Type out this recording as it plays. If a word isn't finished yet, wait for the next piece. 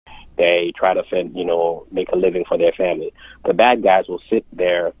They try to make a living for their family. The bad guys will sit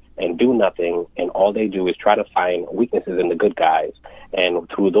there and do nothing, and all they do is try to find weaknesses in the good guys, and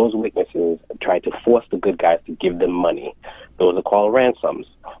through those weaknesses, try to force the good guys to give them money. Those are called ransoms.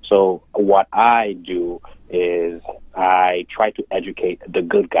 So what I do is I try to educate the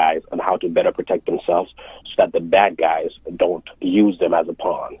good guys on how to better protect themselves so that the bad guys don't use them as a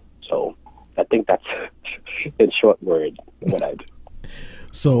pawn. So I think that's, in short words, what I do.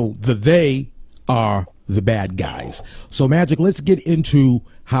 So they are the bad guys. So Magic, let's get into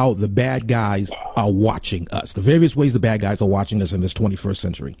how the bad guys are watching us, the various ways the bad guys are watching us in this 21st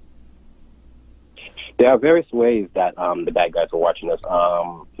century. There are various ways that the bad guys are watching us.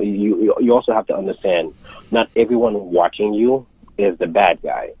 You also have to understand, not everyone watching you is the bad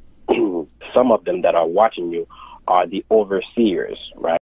guy. Some of them that are watching you are the overseers, right?